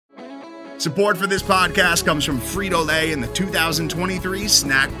Support for this podcast comes from Frito-Lay and the 2023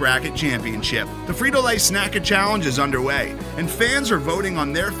 Snack Bracket Championship. The Frito-Lay Snack-It Challenge is underway, and fans are voting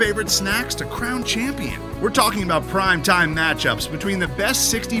on their favorite snacks to crown champion. We're talking about prime-time matchups between the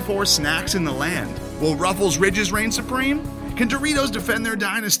best 64 snacks in the land. Will Ruffles Ridges reign supreme? Can Doritos defend their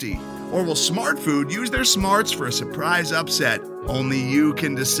dynasty? Or will Smart Food use their smarts for a surprise upset? Only you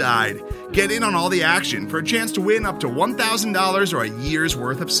can decide. Get in on all the action for a chance to win up to $1,000 or a year's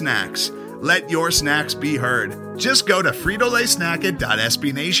worth of snacks. Let your snacks be heard. Just go to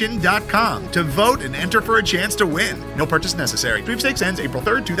fritolaysnacket.sbnation.com to vote and enter for a chance to win. No purchase necessary. Sweepstakes ends April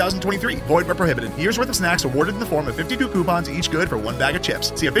 3rd, 2023. Void where prohibited. Year's worth of snacks awarded in the form of 52 coupons, each good for one bag of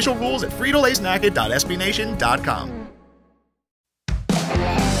chips. See official rules at fritolaysnacket.sbnation.com.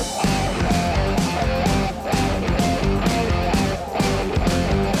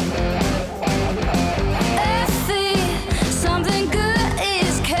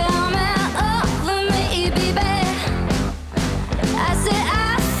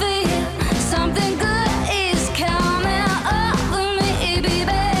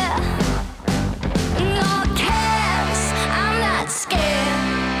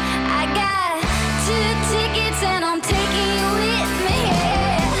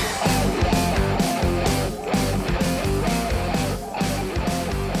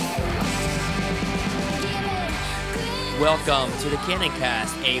 Welcome to the Cannon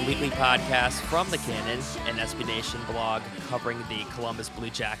Cast, a weekly podcast from the Cannon, an SB Nation blog covering the Columbus Blue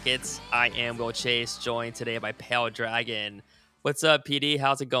Jackets. I am Will Chase, joined today by Pale Dragon. What's up, PD?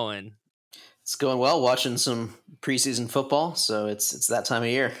 How's it going? It's going well, watching some preseason football, so it's that time of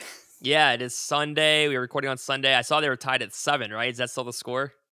year. Yeah, it is Sunday. We were recording on Sunday. I saw they were tied at 7, right? Is that still the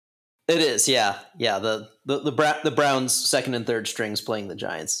score? It is, yeah. The Browns' second and third strings playing the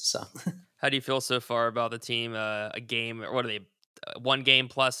Giants, so... How do you feel so far about the team? A game, or what are they? 1 game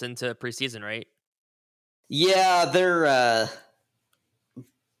plus into preseason, right? Yeah,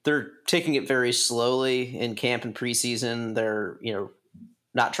 they're taking it very slowly in camp and preseason. They're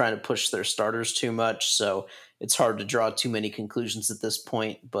not trying to push their starters too much, so it's hard to draw too many conclusions at this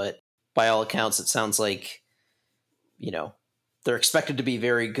point. But by all accounts, it sounds like they're expected to be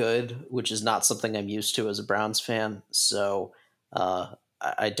very good, which is not something I'm used to as a Browns fan. So.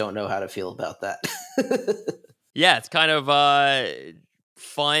 I don't know how to feel about that. Yeah, it's kind of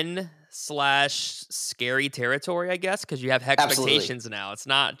fun / scary territory, I guess, because you have expectations now. It's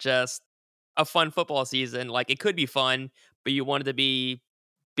not just a fun football season. Like, it could be fun, but you want it to be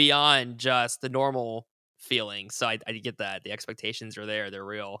beyond just the normal feeling. So I get that. The expectations are there. They're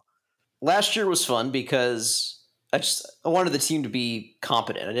real. Last year was fun because I wanted the team to be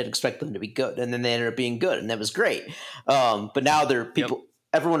competent. I didn't expect them to be good. And then they ended up being good, and that was great. But now there are people... Yep.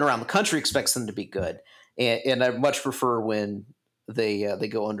 Everyone around the country expects them to be good, and I much prefer when they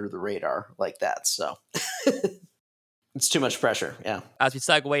go under the radar like that. So it's too much pressure. Yeah. As we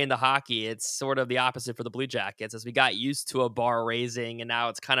segue into hockey, it's sort of the opposite for the Blue Jackets, as we got used to a bar raising, and now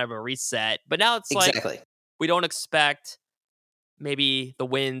it's kind of a reset. But now it's like we don't expect maybe the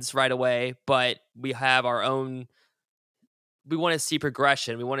wins right away, but we have our own. We want to see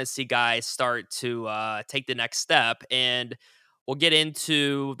progression. We want to see guys start to take the next step, and we'll get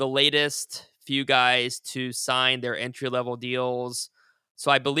into the latest few guys to sign their entry-level deals.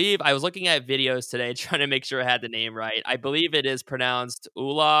 So I believe I was looking at videos today trying to make sure I had the name right. I believe it is pronounced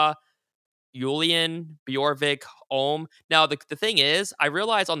Ula Julian Bjorvik Holm. Now, the thing is, I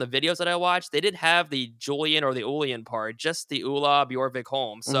realized on the videos that I watched, they didn't have the Julian or the Ulian part, just the Ula Bjorvik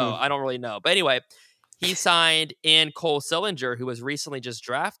Holm. So I don't really know. But anyway, he signed, and Cole Sillinger, who was recently just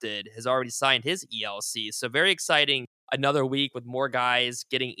drafted, has already signed his ELC. So very exciting. Another week with more guys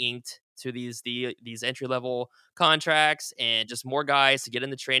getting inked to these entry-level contracts, and just more guys to get in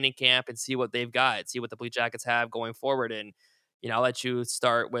the training camp and see what they've got, see what the Blue Jackets have going forward. And, I'll let you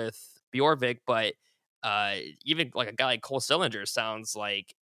start with Bjorvik, but even like a guy like Cole Sillinger sounds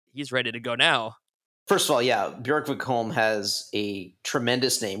like he's ready to go now. First of all, yeah, Bjorvik Holm has a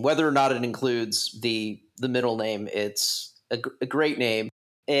tremendous name. Whether or not it includes the middle name, it's a great name.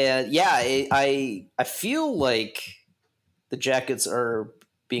 And yeah, I feel like the Jackets are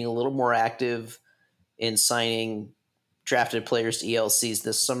being a little more active in signing drafted players to ELCs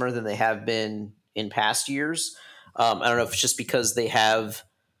this summer than they have been in past years. I don't know if it's just because they have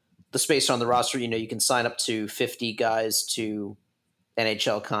the space on the roster. You can sign up to 50 guys to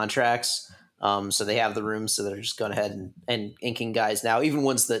NHL contracts. So they have the room, so they're just going ahead and inking guys now, even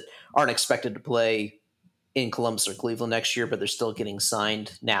ones that aren't expected to play in Columbus or Cleveland next year, but they're still getting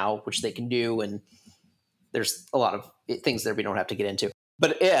signed now, which they can do. And there's a lot of things there we don't have to get into.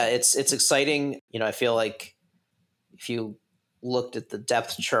 But yeah, it's exciting. I feel like if you looked at the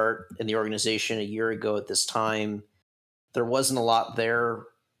depth chart in the organization a year ago at this time, there wasn't a lot there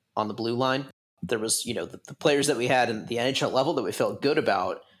on the blue line. There was, the players that we had in the NHL level that we felt good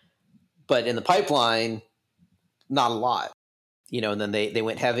about, but in the pipeline, not a lot. And then they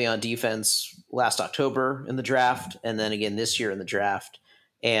went heavy on defense last October in the draft, and then again this year in the draft.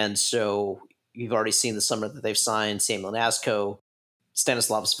 And so you've already seen the summer that they've signed Samuel Nasko,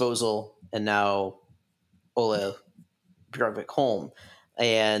 Stanislav Svozil, and now Ola Bjorkvik-Holm.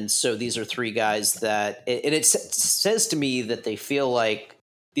 And so these are three guys that, and it says to me that they feel like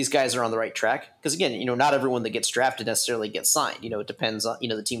these guys are on the right track. Because again, not everyone that gets drafted necessarily gets signed. It depends on,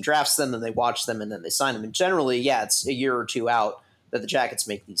 the team drafts them, then they watch them, and then they sign them. And generally, it's a year or two out that the Jackets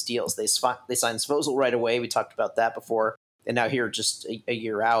make these deals. They signed Svozil right away. We talked about that before. And now here, just a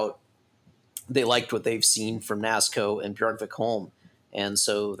year out, they liked what they've seen from Nasko and Bjorkvik-Holm. And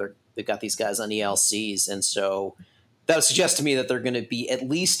so they've got these guys on ELCs. And so that would suggest to me that they're going to be at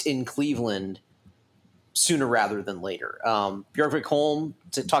least in Cleveland sooner rather than later. Bjorkvik-Holm,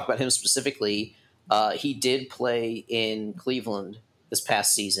 to talk about him specifically, he did play in Cleveland this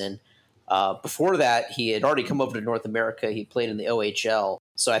past season. Before that, he had already come over to North America. He played in the OHL.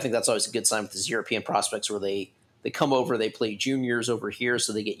 So I think that's always a good sign with these European prospects where they come over, they play juniors over here,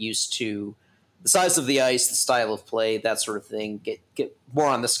 so they get used to the size of the ice, the style of play, that sort of thing, get more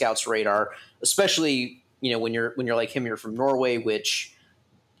on the scouts' radar, especially, when you're like him, you're from Norway, which,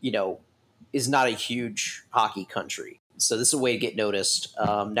 is not a huge hockey country. So this is a way to get noticed.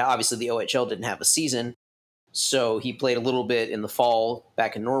 Now, obviously, the OHL didn't have a season, so he played a little bit in the fall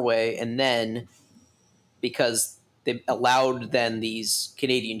back in Norway. And then because they allowed then these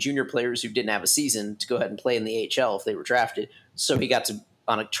Canadian junior players who didn't have a season to go ahead and play in the AHL if they were drafted. So he got to,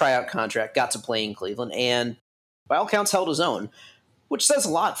 on a tryout contract, got to play in Cleveland and by all counts held his own, which says a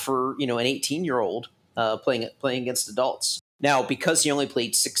lot for, an 18-year-old playing against adults. Now, because he only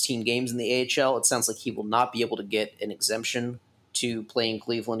played 16 games in the AHL, it sounds like he will not be able to get an exemption to play in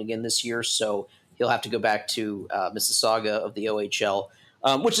Cleveland again this year. So he'll have to go back to Mississauga of the OHL,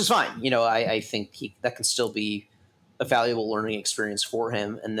 which is fine. I think that can still be a valuable learning experience for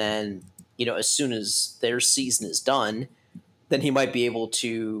him. And then, as soon as their season is done, then he might be able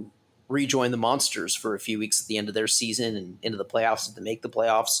to rejoin the Monsters for a few weeks at the end of their season and into the playoffs to make the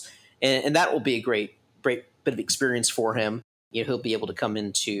playoffs. And that will be a great bit of experience for him. He'll be able to come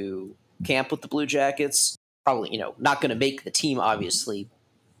into camp with the Blue Jackets, probably, not going to make the team, obviously,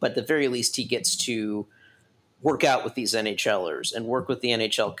 but at the very least he gets to work out with these NHLers and work with the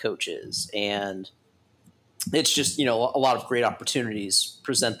NHL coaches. And it's just, a lot of great opportunities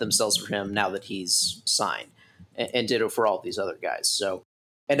present themselves for him now that he's signed, and ditto for all of these other guys. So,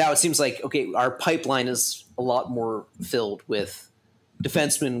 and now it seems like, okay, our pipeline is a lot more filled with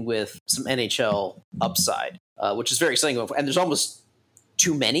defensemen with some NHL upside, which is very exciting. And there's almost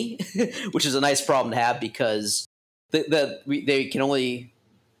too many, which is a nice problem to have because they can only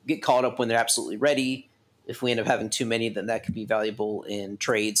get called up when they're absolutely ready. If we end up having too many, then that could be valuable in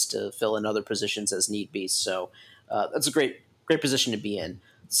trades to fill in other positions as need be. So that's a great position to be in.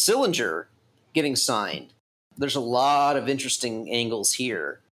 Sillinger getting signed. There's a lot of interesting angles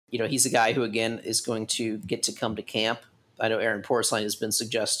here. He's a guy who, again, is going to get to come to camp. I know Aaron Porcelain has been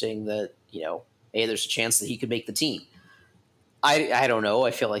suggesting that, hey, there's a chance that he could make the team. I don't know.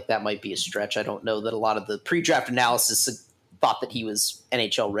 I feel like that might be a stretch. I don't know that a lot of the pre-draft analysis thought that he was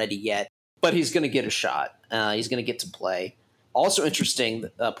NHL ready yet, but he's going to get a shot. He's going to get to play. Also interesting,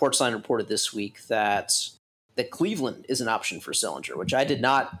 Porcelain reported this week that Cleveland is an option for Sillinger, which I did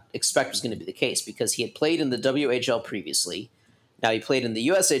not expect was going to be the case because he had played in the WHL previously. Now he played in the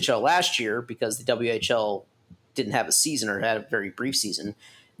USHL last year because the WHL didn't have a season or had a very brief season.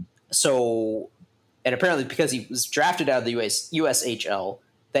 So, and apparently because he was drafted out of the USHL,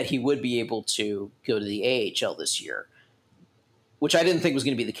 that he would be able to go to the AHL this year, which I didn't think was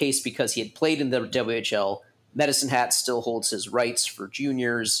going to be the case because he had played in the WHL. Medicine Hat still holds his rights for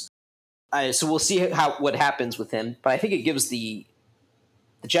juniors. So we'll see what happens with him. But I think it gives the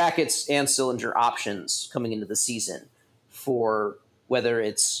Jackets and Sillinger options coming into the season for whether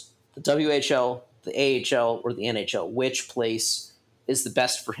it's the WHL, the AHL, or the NHL, which place is the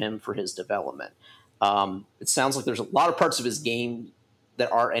best for him for his development. It sounds like there's a lot of parts of his game that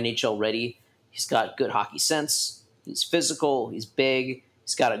are NHL ready. He's got good hockey sense. He's physical. He's big.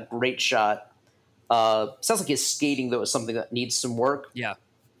 He's got a great shot. Sounds like his skating, though, is something that needs some work. Yeah.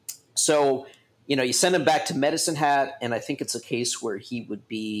 So, you send him back to Medicine Hat, and I think it's a case where he would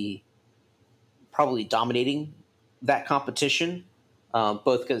be probably dominating that competition,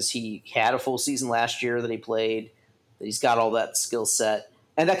 both because he had a full season last year that he played, that he's got all that skill set.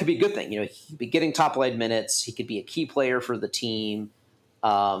 And that could be a good thing. He could be getting top line minutes. He could be a key player for the team.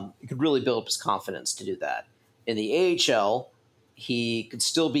 He could really build up his confidence to do that. In the AHL, he could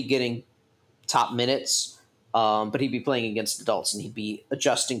still be getting top minutes, but he'd be playing against adults, and he'd be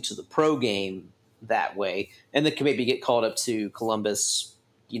adjusting to the pro game that way. And then could maybe get called up to Columbus,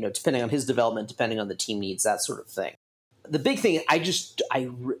 depending on his development, depending on the team needs, that sort of thing. The big thing, I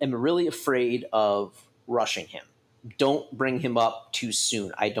am really afraid of rushing him. Don't bring him up too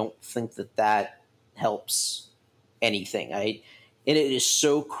soon. I don't think that helps anything. And it is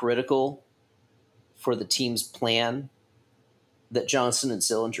so critical for the team's plan that Johnson and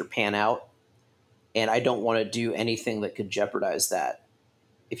Sillinger pan out. And I don't want to do anything that could jeopardize that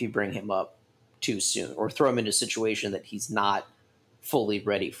if you bring him up too soon or throw him into a situation that he's not fully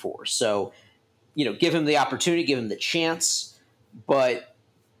ready for. So, give him the opportunity, give him the chance, but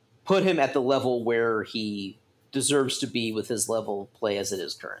put him at the level where he deserves to be with his level of play as it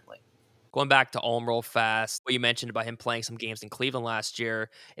is currently. Going back to Ulm real fast, what you mentioned about him playing some games in Cleveland last year,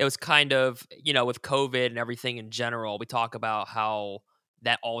 it was kind of, with COVID and everything in general, we talk about how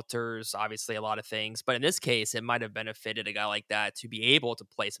that alters, obviously, a lot of things. But in this case, it might have benefited a guy like that to be able to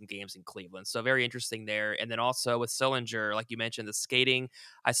play some games in Cleveland. So very interesting there. And then also with Sillinger, like you mentioned, the skating,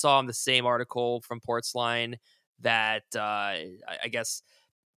 I saw in the same article from Portsline that I guess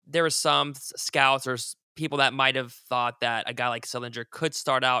there were some scouts or people that might have thought that a guy like Sillinger could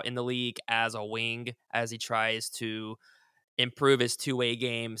start out in the league as a wing as he tries to improve his two-way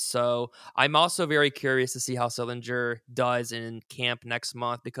game. So I'm also very curious to see how Sillinger does in camp next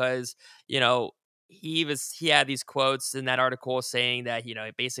month because, he had these quotes in that article saying that,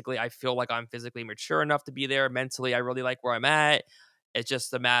 basically I feel like I'm physically mature enough to be there. Mentally, I really like where I'm at. It's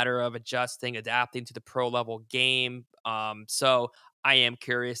just a matter of adjusting, adapting to the pro level game. So I am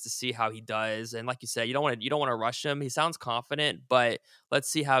curious to see how he does. And like you said, you don't want to rush him. He sounds confident, but let's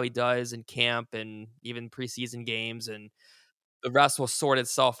see how he does in camp and even preseason games, and the rest will sort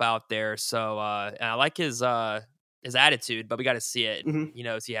itself out there. So and I like his attitude, but we got to see it. Mm-hmm. He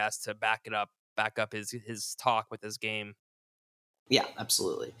knows he has to back up his talk with his game. Yeah,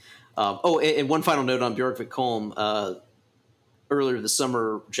 absolutely. And one final note on Bjork Vikholm. Earlier this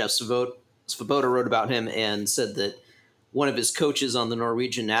summer, Jeff Svoboda wrote about him and said that one of his coaches on the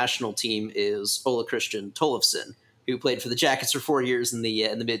Norwegian national team is Ole Christian Tollefsen, who played for the Jackets for 4 years in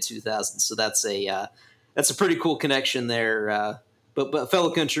the mid 2000s. So that's a pretty cool connection there. But a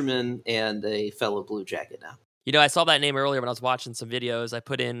fellow countryman and a fellow Blue Jacket now. I saw that name earlier when I was watching some videos. I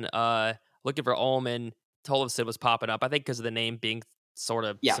put in looking for Ulm, and Tollefsen was popping up. I think because of the name being sort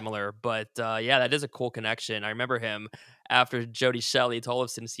of similar. But that is a cool connection. I remember him after Jody Shelley.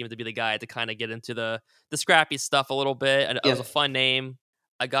 Tollefsen seemed to be the guy to kind of get into the scrappy stuff a little bit. And it was a fun name.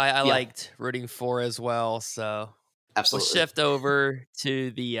 A guy I liked rooting for as well. So absolutely. We'll shift over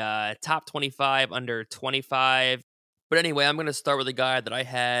to the top 25 under 25. But anyway, I'm going to start with a guy that I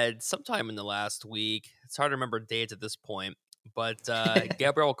had sometime in the last week. It's hard to remember dates at this point. But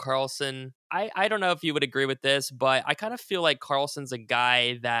Gabriel Carlsson, I don't know if you would agree with this, but I kind of feel like Carlson's a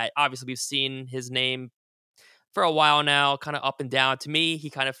guy that obviously we've seen his name for a while now, kind of up and down. To me, he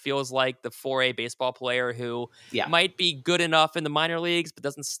kind of feels like the 4A baseball player who might be good enough in the minor leagues, but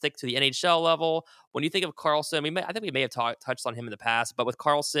doesn't stick to the NHL level. When you think of Carlsson, I think we may have touched on him in the past, but with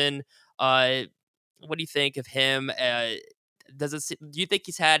Carlsson, what do you think of him? Do you think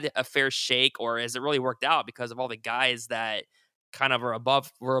he's had a fair shake, or has it really worked out because of all the guys that kind of were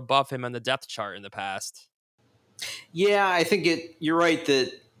above him on the depth chart in the past? Yeah, I think you're right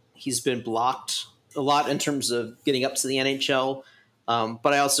that he's been blocked a lot in terms of getting up to the NHL.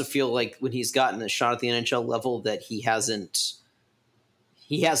 But I also feel like when he's gotten a shot at the NHL level that he hasn't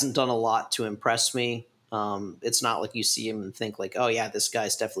done a lot to impress me. It's not like you see him and think like, oh yeah, this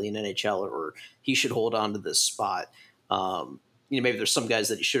guy's definitely an NHLer, or he should hold on to this spot. Maybe there's some guys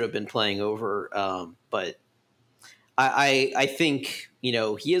that he should have been playing over. But I think,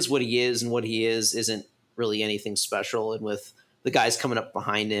 he is what he is, and what he isn't really anything special. And with the guys coming up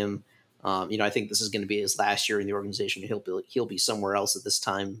behind him, I think this is going to be his last year in the organization. He'll be somewhere else at this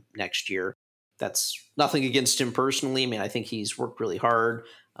time next year. That's nothing against him personally. I mean, I think he's worked really hard.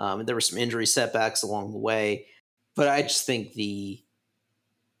 There were some injury setbacks along the way, but I just think the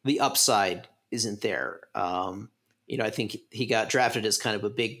upside isn't there. I think he got drafted as kind of a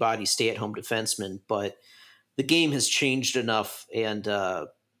big body stay-at-home defenseman, but the game has changed enough. And I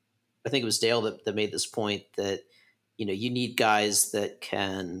think it was Dale that made this point that, you need guys that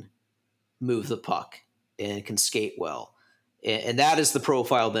can move the puck and can skate well. And that is the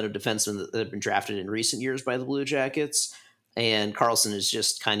profile then of defensemen that have been drafted in recent years by the Blue Jackets. And Carlsson is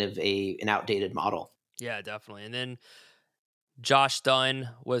just kind of an outdated model. Yeah, definitely. And then Josh Dunn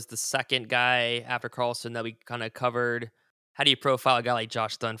was the second guy after Carlson that we kind of covered. How do you profile a guy like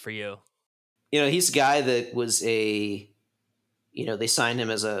Josh Dunn for you? He's a guy that was they signed him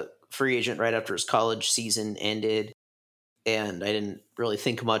as a free agent right after his college season ended. And I didn't really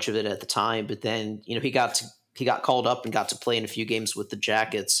think much of it at the time, but then, he got called up and got to play in a few games with the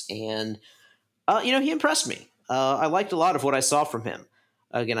Jackets. And, he impressed me. I liked a lot of what I saw from him.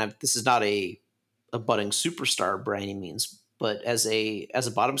 Again, this is not a budding superstar by any means, but as a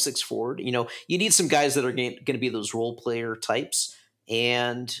bottom six forward, you need some guys that are going to be those role player types.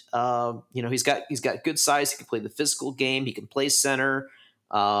 And, he's got good size. He can play the physical game. He can play center.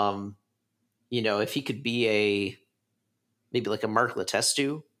 If he could be maybe like a Mark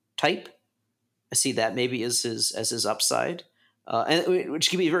Letestu type, I see that maybe as his upside, and which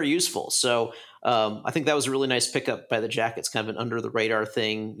can be very useful. So I think that was a really nice pickup by the Jackets, kind of an under the radar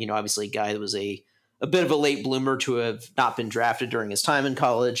thing. Obviously a guy that was a bit of a late bloomer to have not been drafted during his time in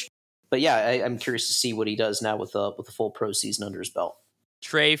college. But yeah, I'm curious to see what he does now with a full pro season under his belt.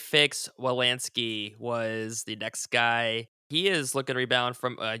 Trey Fix-Wolansky was the next guy. He is looking to rebound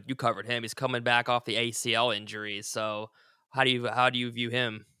from. You covered him. He's coming back off the ACL injury. So how do you view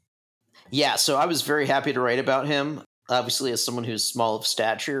him? Yeah, so I was very happy to write about him. Obviously, as someone who's small of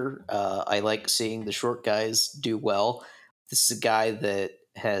stature, I like seeing the short guys do well. This is a guy that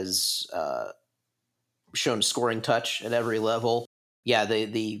has shown a scoring touch at every level. Yeah,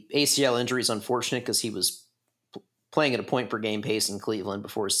 the ACL injury is unfortunate because he was playing at a point per game pace in Cleveland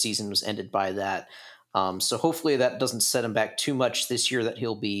before his season was ended by that. So hopefully that doesn't set him back too much this year, that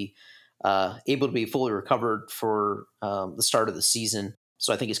he'll be able to be fully recovered for the start of the season.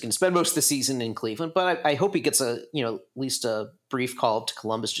 So I think he's going to spend most of the season in Cleveland, but I hope he gets at least a brief call up to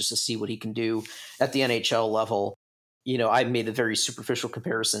Columbus just to see what he can do at the NHL level. I made a very superficial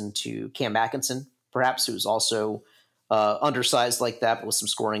comparison to Cam Atkinson, perhaps, who's also undersized like that, but with some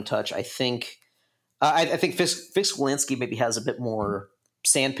scoring touch. I think Fix-Wolansky maybe has a bit more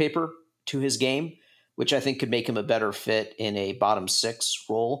sandpaper to his game, which I think could make him a better fit in a bottom six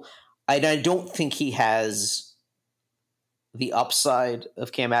role. I don't think he has the upside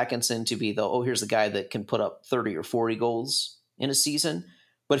of Cam Atkinson to be here's the guy that can put up 30 or 40 goals in a season.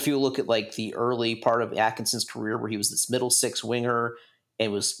 But if you look at like the early part of Atkinson's career where he was this middle six winger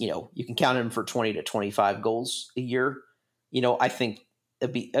and was, you can count him for 20 to 25 goals a year, I think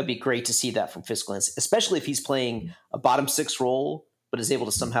it'd be great to see that from Fix-Wolansky, especially if he's playing a bottom six role, but is able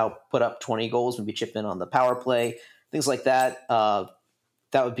to somehow put up 20 goals, maybe chip in on the power play, things like that.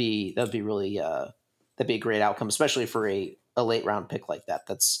 That would be really, that'd be a great outcome, especially for a late round pick like that.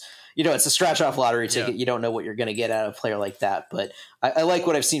 That's, it's a scratch off lottery ticket. Yeah. You don't know what you're going to get out of a player like that, but I like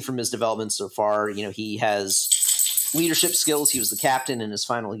what I've seen from his development so far. He has leadership skills. He was the captain in his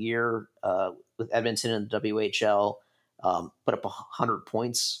final year with Edmonton in the WHL, put up 100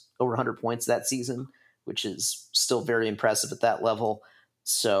 points, over 100 points that season, which is still very impressive at that level.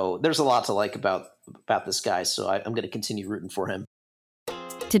 So there's a lot to like about this guy. So I'm going to continue rooting for him.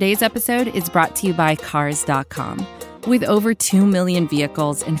 Today's episode is brought to you by Cars.com. With over 2 million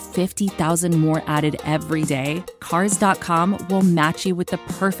vehicles and 50,000 more added every day, Cars.com will match you with the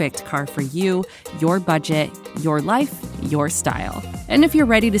perfect car for you, your budget, your life, your style. And if you're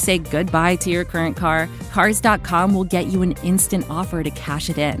ready to say goodbye to your current car, Cars.com will get you an instant offer to cash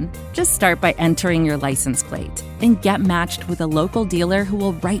it in. Just start by entering your license plate and get matched with a local dealer who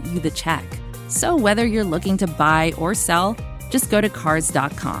will write you the check. So whether you're looking to buy or sell, just go to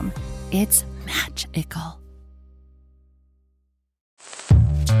Cars.com. It's magical.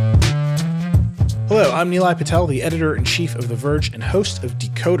 Hello, I'm Nilay Patel, the editor-in-chief of The Verge and host of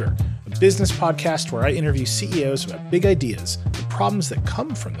Decoder, a business podcast where I interview CEOs about big ideas, the problems that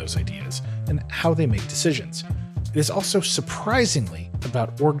come from those ideas, and how they make decisions. It is also surprisingly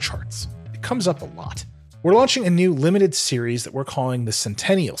about org charts. It comes up a lot. We're launching a new limited series that we're calling the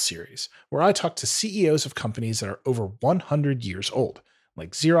Centennial Series, where I talk to CEOs of companies that are over 100 years old,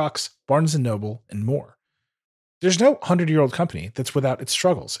 like Xerox, Barnes & Noble, and more. There's no 100-year-old company that's without its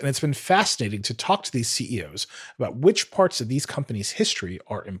struggles, and it's been fascinating to talk to these CEOs about which parts of these companies' history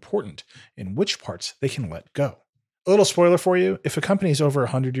are important and which parts they can let go. A little spoiler for you, if a company is over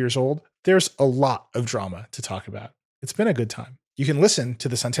 100 years old, there's a lot of drama to talk about. It's been a good time. You can listen to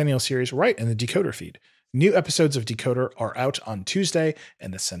the Centennial Series right in the Decoder feed. New episodes of Decoder are out on Tuesday,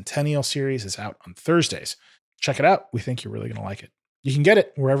 and the Centennial Series is out on Thursdays. Check it out. We think you're really going to like it. You can get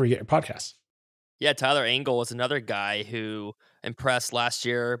it wherever you get your podcasts. Yeah, Tyler Engel was another guy who impressed last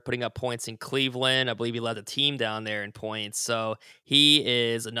year, putting up points in Cleveland. I believe he led the team down there in points. So he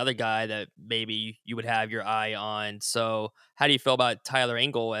is another guy that maybe you would have your eye on. So how do you feel about Tyler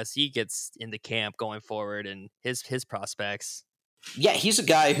Engel as he gets into camp going forward and his prospects? Yeah, he's a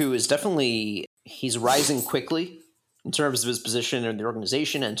guy who is definitely, he's rising quickly in terms of his position in the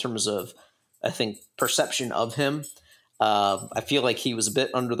organization, in terms of, I think, perception of him. I feel like he was a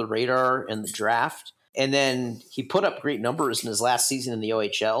bit under the radar in the draft. And then he put up great numbers in his last season in the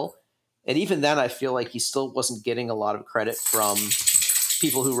OHL. And even then, I feel like he still wasn't getting a lot of credit from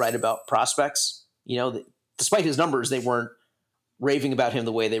people who write about prospects. Despite his numbers, they weren't raving about him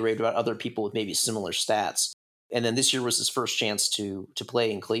the way they raved about other people with maybe similar stats. And then this year was his first chance to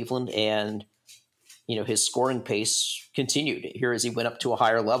play in Cleveland, and his scoring pace continued here as he went up to a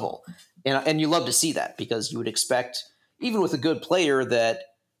higher level. And you love to see that, because you would expect, even with a good player, that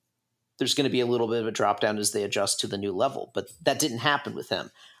there's going to be a little bit of a drop down as they adjust to the new level. But that didn't happen with him.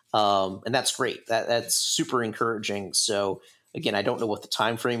 And that's great. That's super encouraging. So again, I don't know what the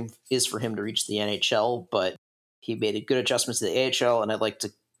time frame is for him to reach the NHL, but he made a good adjustment to the AHL, and I'd like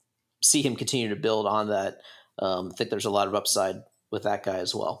to see him continue to build on that. I think there's a lot of upside with that guy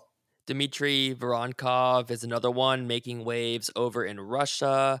as well. Dmitry Voronkov is another one making waves over in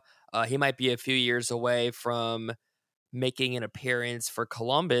Russia. He might be a few years away from making an appearance for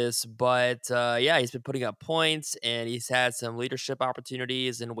Columbus, but he's been putting up points, and he's had some leadership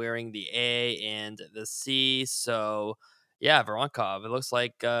opportunities in wearing the A and the C. So, yeah, Voronkov, it looks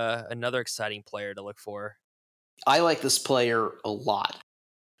like another exciting player to look for. I like this player a lot.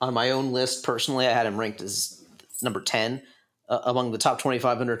 On my own list, personally, I had him ranked as number 10 among the top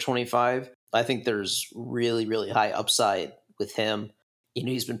 25 under 25. I think there's really, really high upside with him.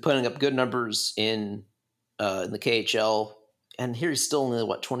 He's been putting up good numbers in the KHL, and here he's still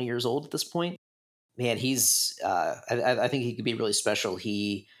only 20 years old at this point. Man, he's I think he could be really special.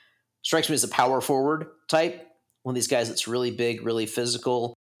 He strikes me as a power forward type, one of these guys that's really big, really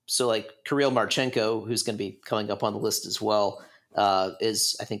physical. So like Kirill Marchenko, who's going to be coming up on the list as well,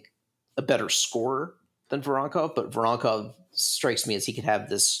 is, I think, a better scorer than Voronkov, but Voronkov strikes me as he could have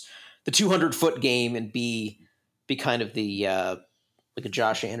the 200-foot game and be kind of the like a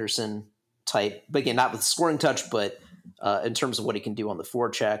Josh Anderson type, but again, not with scoring touch, but in terms of what he can do on the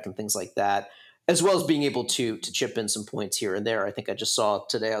forecheck and things like that, as well as being able to chip in some points here and there. I think I just saw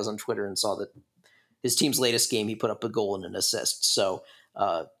today, I was on Twitter and saw that his team's latest game, he put up a goal and an assist. So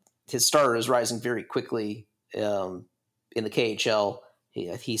his starter is rising very quickly in the KHL.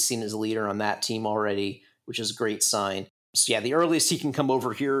 He's seen as a leader on that team already, which is a great sign. So yeah, the earliest he can come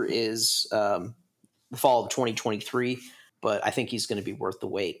over here is the fall of 2023, but I think he's going to be worth the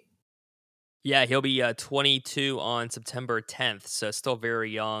wait. Yeah, he'll be 22 on September 10th, so still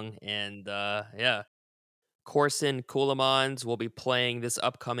very young. And Corson Ceulemans will be playing this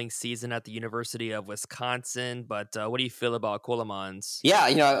upcoming season at the University of Wisconsin. But what do you feel about Ceulemans? Yeah,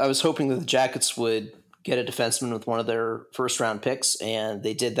 I was hoping that the Jackets would get a defenseman with one of their first-round picks, and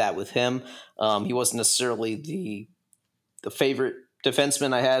they did that with him. He wasn't necessarily the favorite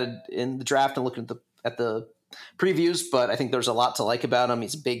defenseman I had in the draft and looking at the previews, but I think there's a lot to like about him.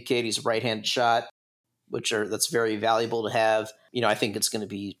 He's a big kid. He's a right-handed shot, that's very valuable to have. I think it's going to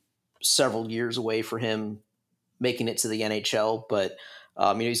be several years away for him making it to the NHL, but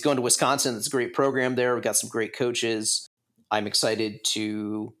he's going to Wisconsin. It's a great program there. We've got some great coaches. I'm excited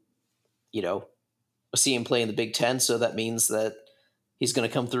to, see him play in the Big Ten. So that means that he's going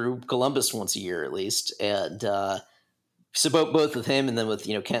to come through Columbus once a year at least. And so both with him and then with,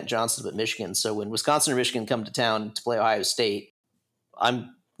 Kent Johnson at Michigan. So when Wisconsin or Michigan come to town to play Ohio State,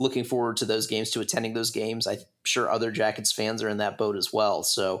 I'm looking forward to those games, to attending those games. I'm sure other Jackets fans are in that boat as well.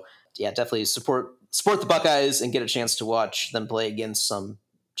 So yeah, definitely support the Buckeyes and get a chance to watch them play against some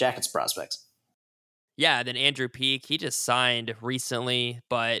Jackets prospects. Yeah, then Andrew Peak, he just signed recently,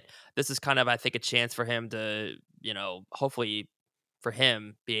 but this is kind of, I think, a chance for him to, hopefully for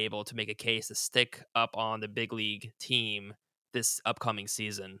him be able to make a case to stick up on the big league team this upcoming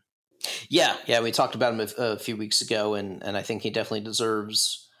season. Yeah, we talked about him a few weeks ago, and I think he definitely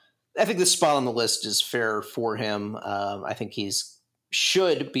deserves. I think this spot on the list is fair for him. I think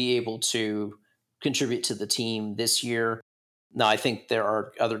should be able to contribute to the team this year. Now, I think there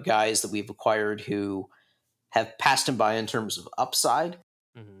are other guys that we've acquired who have passed him by in terms of upside.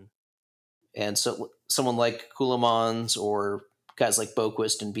 Mm-hmm. And so someone like Ceulemans or guys like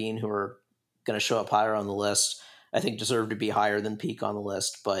Boquist and Bean, who are going to show up higher on the list, I think deserve to be higher than Peak on the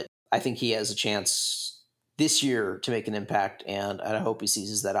list. But I think he has a chance this year to make an impact, and I hope he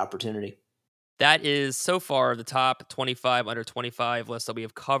seizes that opportunity. That is so far the top 25 under 25 list that we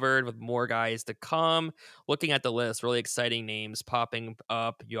have covered, with more guys to come. Looking at the list, really exciting names popping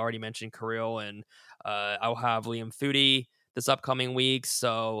up. You already mentioned Kirill, and I'll have Liam Foudy this upcoming week.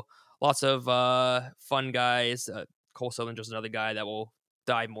 So lots of fun guys. Cole Sillinger's another guy that we'll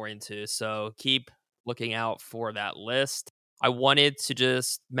dive more into. So keep looking out for that list. I wanted to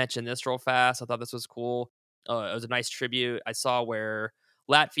just mention this real fast. I thought this was cool. It was a nice tribute. I saw where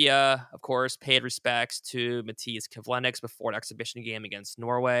Latvia, of course, paid respects to Matisse Kivlenieks before an exhibition game against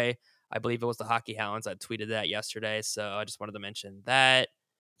Norway. I believe it was the Hockey Hounds that tweeted that yesterday, so I just wanted to mention that.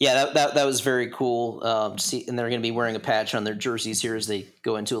 Yeah, that was very cool. And they're going to be wearing a patch on their jerseys here as they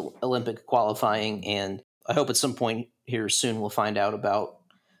go into Olympic qualifying. And I hope at some point here soon we'll find out about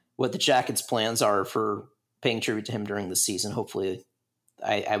what the Jackets' plans are for paying tribute to him during the season. Hopefully,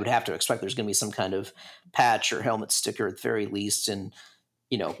 I would have to expect there's going to be some kind of patch or helmet sticker at the very least, and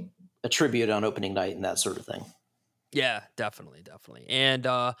a tribute on opening night and that sort of thing. Yeah, definitely. And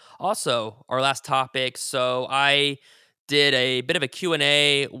also, our last topic. So I did a bit of a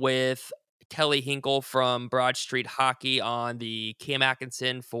Q&A with Kelly Hinkle from Broad Street Hockey on the Cam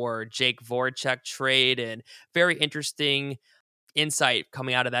Atkinson for Jake Voráček trade, and very interesting insight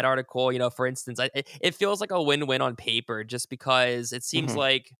coming out of that article. For instance, it feels like a win-win on paper, just because it seems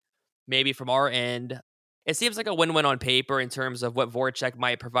like maybe from our end, it seems like a win-win on paper in terms of what Voráček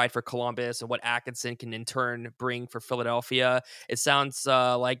might provide for Columbus and what Atkinson can in turn bring for Philadelphia. It sounds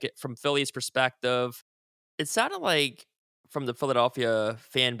like from Philly's perspective, it sounded like from the Philadelphia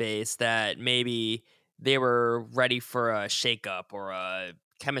fan base that maybe they were ready for a shakeup or a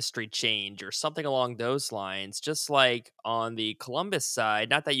chemistry change or something along those lines. Just like on the Columbus side,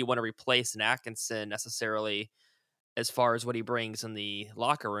 not that you want to replace an Atkinson necessarily as far as what he brings in the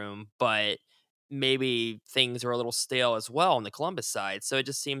locker room, but maybe things are a little stale as well on the Columbus side. So it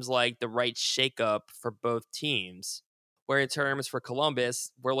just seems like the right shakeup for both teams. Where in terms for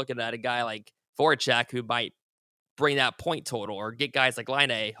Columbus, we're looking at a guy like Voráček who might bring that point total or get guys like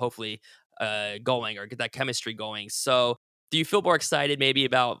Laine hopefully going or get that chemistry going. So do you feel more excited maybe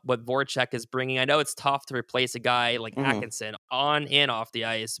about what Voráček is bringing? I know it's tough to replace a guy like Atkinson on and off the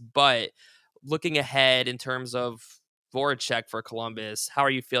ice, but looking ahead in terms of Voráček for Columbus, how are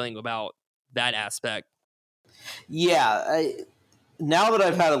you feeling about that aspect? Yeah, now that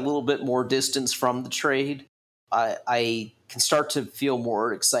I've had a little bit more distance from the trade, I can start to feel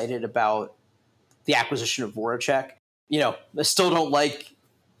more excited about the acquisition of Voráček. I still don't like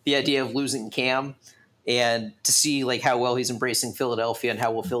the idea of losing Cam, and to see like how well he's embracing Philadelphia and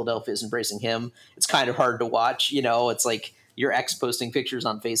how well Philadelphia is embracing him, it's kind of hard to watch. It's like your ex posting pictures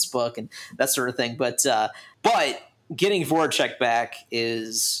on Facebook and that sort of thing. But getting Voráček back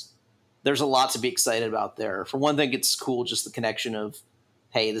there's a lot to be excited about there. For one thing, it's cool just the connection of,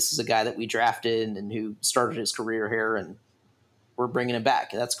 hey, this is a guy that we drafted and who started his career here, and we're bringing him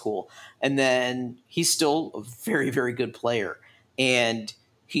back. That's cool. And then he's still a very, very good player. And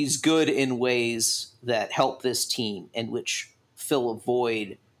he's good in ways that help this team and which fill a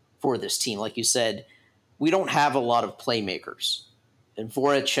void for this team. Like you said, we don't have a lot of playmakers, and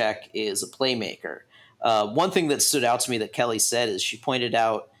Voráček is a playmaker. One thing that stood out to me that Kelly said is she pointed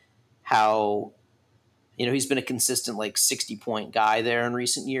out how, he's been a consistent like 60-point guy there in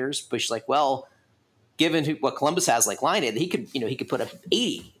recent years, but she's like, well, given what Columbus has like Laine, he could put up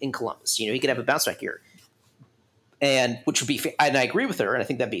 80 in Columbus. He could have a bounce back year, and which would be, and I agree with her, and I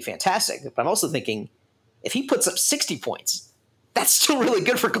think that'd be fantastic. But I'm also thinking, if he puts up 60 points, that's still really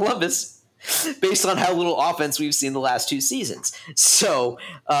good for Columbus, based on how little offense we've seen the last two seasons. So,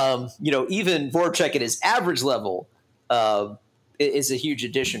 even Voráček at his average level is a huge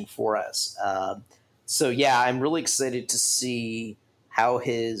addition for us. So yeah, I'm really excited to see how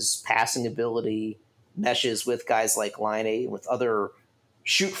his passing ability meshes with guys like Laine, with other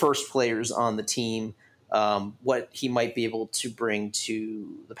shoot first players on the team, what he might be able to bring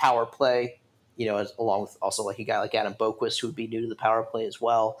to the power play, along with also like a guy like Adam Boquist, who would be new to the power play as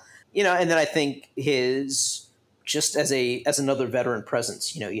well. And then I think his, just as another veteran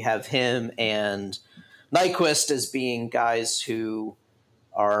presence, you have him and Nyquist as being guys who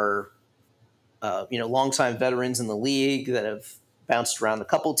are, longtime veterans in the league that have bounced around a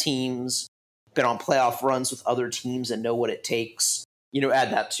couple teams, been on playoff runs with other teams and know what it takes.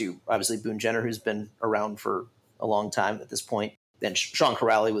 Add that to obviously Boone Jenner, who's been around for a long time at this point. Then Sean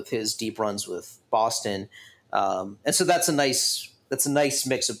Corrali with his deep runs with Boston, and so that's a nice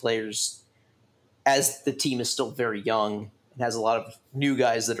mix of players. As the team is still very young and has a lot of new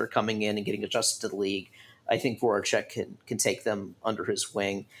guys that are coming in and getting adjusted to the league, I think Voráček can take them under his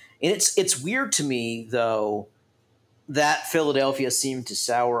wing. And it's weird to me though that Philadelphia seemed to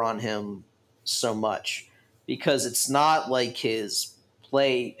sour on him so much, because it's not like his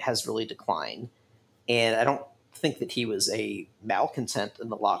play has really declined, and I don't think that he was a malcontent in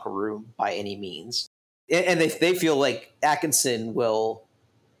the locker room by any means. And they feel like Atkinson will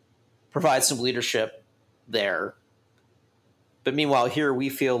provide some leadership there. But meanwhile, here we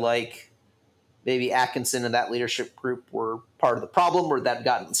feel like maybe Atkinson and that leadership group were part of the problem, or that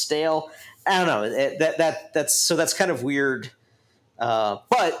gotten stale. I don't know. That's kind of weird.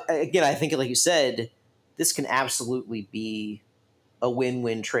 But again, I think, like you said, this can absolutely be a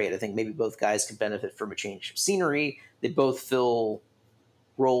win-win trade. I think maybe both guys can benefit from a change of scenery. They both fill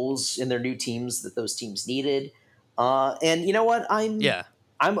roles in their new teams that those teams needed. And you know what? I'm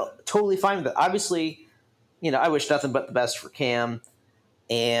totally fine with it. Obviously, I wish nothing but the best for Cam.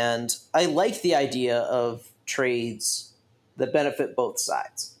 And I like the idea of trades that benefit both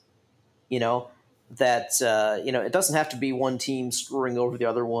sides. It doesn't have to be one team screwing over the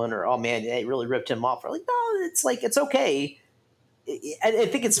other one, or, oh man, they really ripped him off. Or like, no, it's okay. I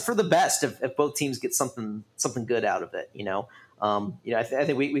think it's for the best if both teams get something good out of it. I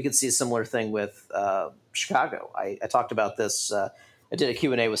think we could see a similar thing with Chicago. I talked about this. I did a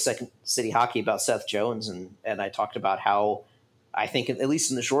Q&A with Second City Hockey about Seth Jones, and I talked about how I think, at least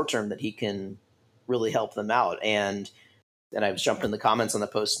in the short term, that he can really help them out. And I was jumping in the comments on the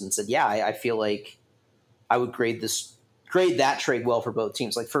post and said, yeah, I feel like I would grade that trade well for both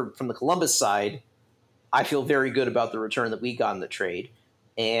teams. Like from the Columbus side, I feel very good about the return that we got in the trade.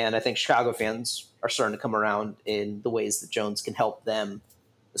 And I think Chicago fans are starting to come around in the ways that Jones can help them,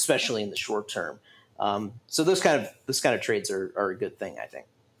 especially in the short term. So this kind of trades are a good thing, I think.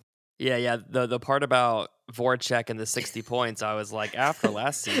 Yeah. The part about Voráček and the 60 points, I was like, after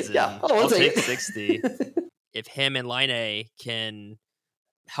last season, I'll take 60. If him and Laine can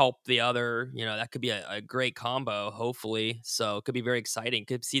help the other, that could be a great combo, hopefully. So it could be very exciting.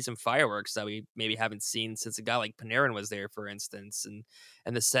 Could see some fireworks that we maybe haven't seen since a guy like Panarin was there, for instance,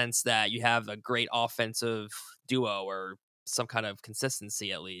 and the sense that you have a great offensive duo or some kind of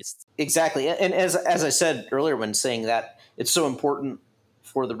consistency at least. Exactly. And as I said earlier when saying that it's so important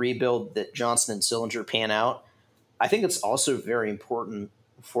for the rebuild that Johnson and Sillinger pan out, I think it's also very important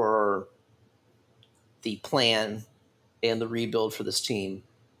for the plan and the rebuild for this team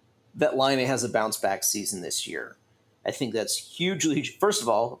that Laine has a bounce-back season this year. I think that's hugely, first of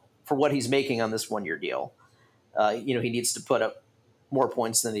all, for what he's making on this one-year deal. He needs to put up more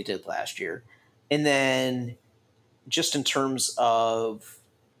points than he did last year. And then just in terms of,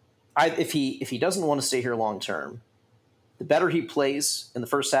 if he doesn't want to stay here long-term, the better he plays in the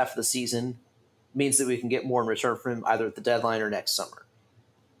first half of the season means that we can get more in return from him either at the deadline or next summer.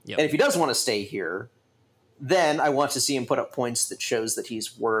 Yep. And if he does want to stay here, then I want to see him put up points that shows that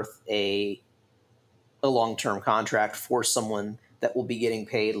he's worth a long-term contract for someone that will be getting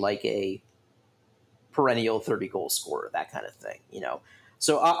paid like a perennial 30-goal scorer, that kind of thing,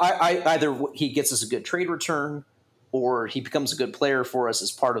 So I either he gets us a good trade return or he becomes a good player for us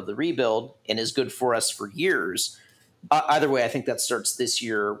as part of the rebuild and is good for us for years. Either way, I think that starts this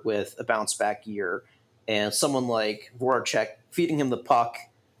year with a bounce-back year and someone like Voráček feeding him the puck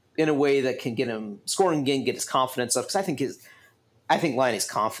in a way that can get him scoring again, get his confidence up. Because I think Laine's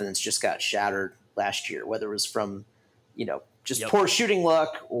confidence just got shattered last year, whether it was from, poor shooting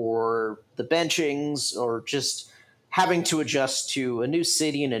luck or the benchings or just having to adjust to a new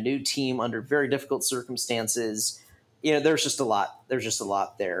city and a new team under very difficult circumstances. There's just a lot. There's just a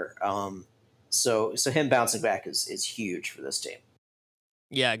lot there. So him bouncing back is huge for this team.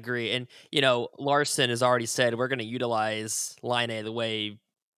 Yeah, I agree. And, Larson has already said we're going to utilize Laine the way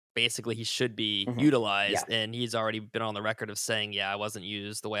basically he should be utilized. Yeah. And he's already been on the record of saying, I wasn't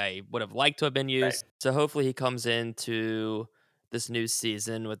used the way I would have liked to have been used. Right. So hopefully he comes into this new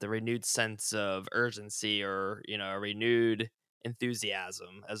season with a renewed sense of urgency or, a renewed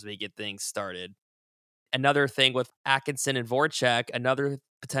enthusiasm as we get things started. Another thing with Atkinson and Voráček, another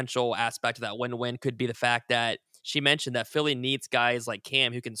potential aspect of that win-win could be the fact that she mentioned that Philly needs guys like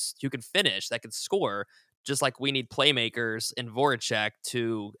Cam who can finish, that can score, just like we need playmakers in Voráček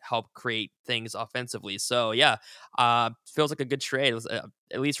to help create things offensively. So feels like a good trade.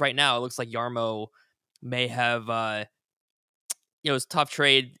 At least right now, it looks like Jarmo may have, it was a tough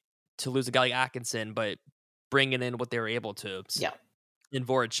trade to lose a guy like Atkinson, but bringing in what they were able to. In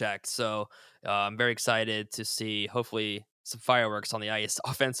Voráček. So I'm very excited to see hopefully some fireworks on the ice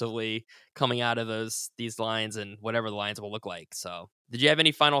offensively coming out of these lines and whatever the lines will look like. So did you have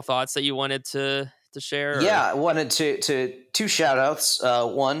any final thoughts that you wanted to share? Or? Yeah, I wanted to two shout outs.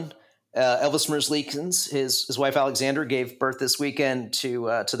 One, Elvis Merzlikins, his wife Alexander gave birth this weekend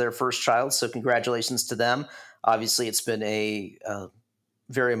to their first child. So congratulations to them. Obviously it's been a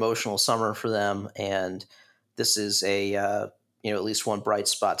very emotional summer for them. And this is at least one bright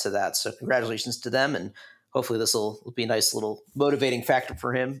spot to that. So congratulations to them. And hopefully this will be a nice little motivating factor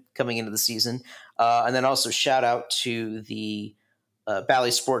for him coming into the season. And then also shout out to the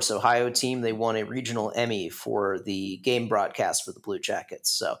Bally Sports Ohio team. They won a regional Emmy for the game broadcast for the Blue Jackets.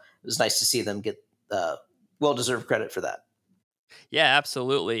 So it was nice to see them get well-deserved credit for that. Yeah,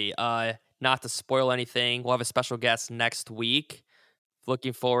 absolutely. Not to spoil anything, we'll have a special guest next week.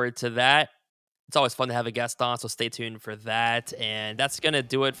 Looking forward to that. It's always fun to have a guest on, so stay tuned for that. And that's going to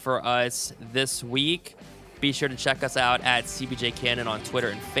do it for us this week. Be sure to check us out at CBJ Cannon on Twitter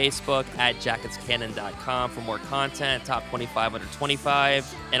and Facebook, at jacketscannon.com for more content, top 25 under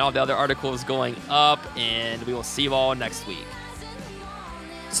 25, and all the other articles going up. And we will see you all next week.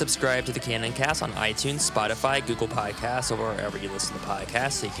 Subscribe to the Cannon Cast on iTunes, Spotify, Google Podcasts, or wherever you listen to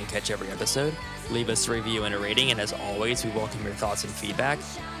podcasts so you can catch every episode. Leave us a review and a rating, and as always, we welcome your thoughts and feedback.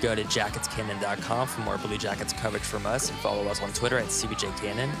 Go to jacketscannon.com for more Blue Jackets coverage from us, and follow us on Twitter at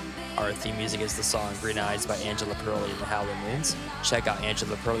CBJCannon. Our theme music is the song Green Eyes by Angela Perley and the Howlin' Moons. Check out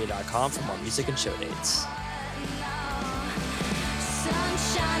angelaperley.com for more music and show dates.